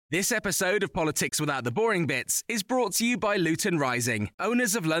This episode of Politics Without the Boring Bits is brought to you by Luton Rising,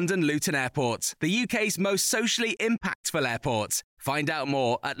 owners of London Luton Airport, the UK's most socially impactful airport. Find out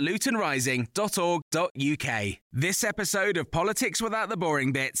more at lutonrising.org.uk. This episode of Politics Without the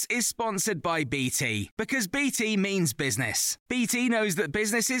Boring Bits is sponsored by BT, because BT means business. BT knows that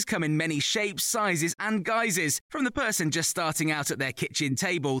businesses come in many shapes, sizes and guises, from the person just starting out at their kitchen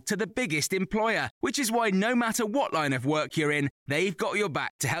table to the biggest employer, which is why no matter what line of work you're in, they've got your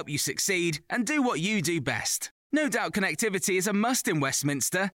back to help you succeed and do what you do best. No doubt connectivity is a must in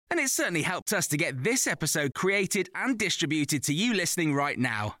Westminster, and it certainly helped us to get this episode created and distributed to you listening right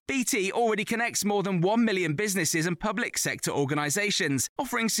now. BT already connects more than 1 million businesses and public sector organisations,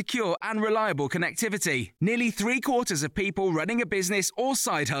 offering secure and reliable connectivity. Nearly 3/4 of people running a business or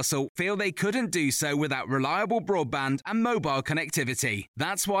side hustle feel they couldn't do so without reliable broadband and mobile connectivity.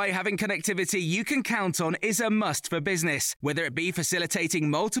 That's why having connectivity you can count on is a must for business, whether it be facilitating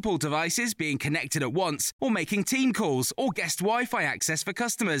multiple devices being connected at once or making team calls or guest Wi-Fi access for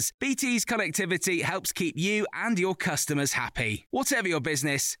customers. BT's connectivity helps keep you and your customers happy. Whatever your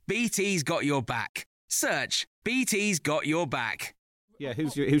business, BT's got your back. Search BT's got your back. Yeah,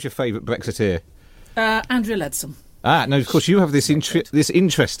 who's your favourite Brexiteer? Andrea Leadsom. No, of course you have this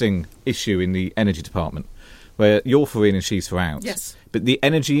interesting issue in the energy department where you're for in and she's for out. Yes. But the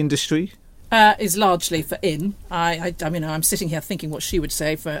energy industry? Is largely for in. I mean, I'm sitting here thinking what she would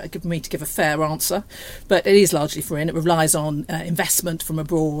say for me to give a fair answer, but it is largely for in. It relies on investment from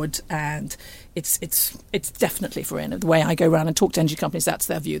abroad, and it's definitely for in. The way I go around and talk to energy companies, that's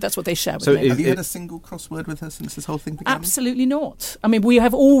their view. That's what they share with me. Have you had a single crossword with her since this whole thing began? Absolutely not. I mean, we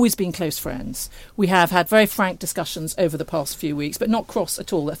have always been close friends. We have had very frank discussions over the past few weeks, but not cross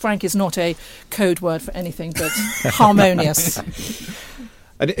at all. Frank is not a code word for anything but harmonious.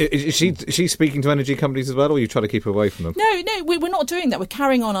 And is she speaking to energy companies as well, or you try to keep her away from them? No, we're not doing that. We're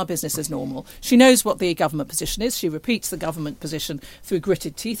carrying on our business as normal. She knows what the government position is. She repeats the government position through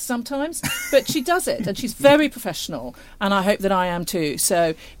gritted teeth sometimes, but she does it, and she's very professional, and I hope that I am too.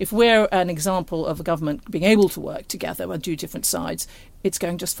 So if we're an example of a government being able to work together and do different sides, it's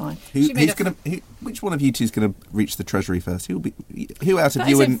going just fine. Which one of you two is going to reach the Treasury first? Who out of that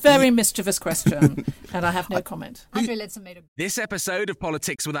you? That is a very mischievous question, and I have no comment. This episode of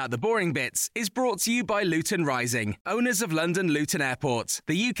Politics Without the Boring Bits is brought to you by Luton Rising, owners of London Luton Airport,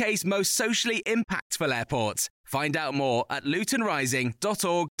 the UK's most socially impactful airport. Find out more at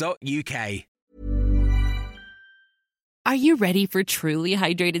lutonrising.org.uk. Are you ready for truly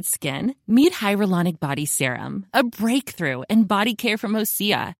hydrated skin? Meet Hyaluronic Body Serum, a breakthrough in body care from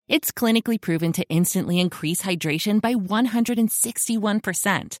Osea. It's clinically proven to instantly increase hydration by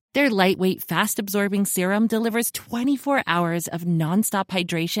 161%. Their lightweight, fast-absorbing serum delivers 24 hours of nonstop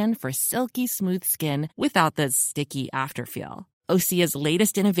hydration for silky smooth skin without the sticky afterfeel. Osea's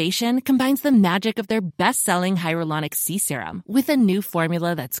latest innovation combines the magic of their best-selling Hyaluronic Sea Serum with a new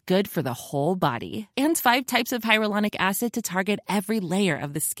formula that's good for the whole body and 5 types of hyaluronic acid to target every layer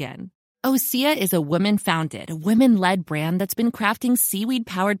of the skin. Osea is a women-founded, women-led brand that's been crafting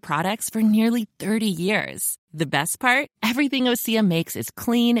seaweed-powered products for nearly 30 years. The best part? Everything Osea makes is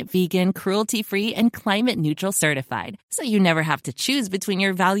clean, vegan, cruelty-free, and climate-neutral certified, so you never have to choose between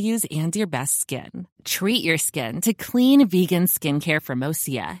your values and your best skin. Treat your skin to clean, vegan skincare from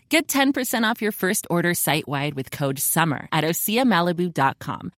Osea. Get 10% off your first order site-wide with code SUMMER at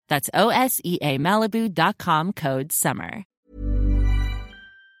OseaMalibu.com. That's OSEA Malibu.com, code SUMMER.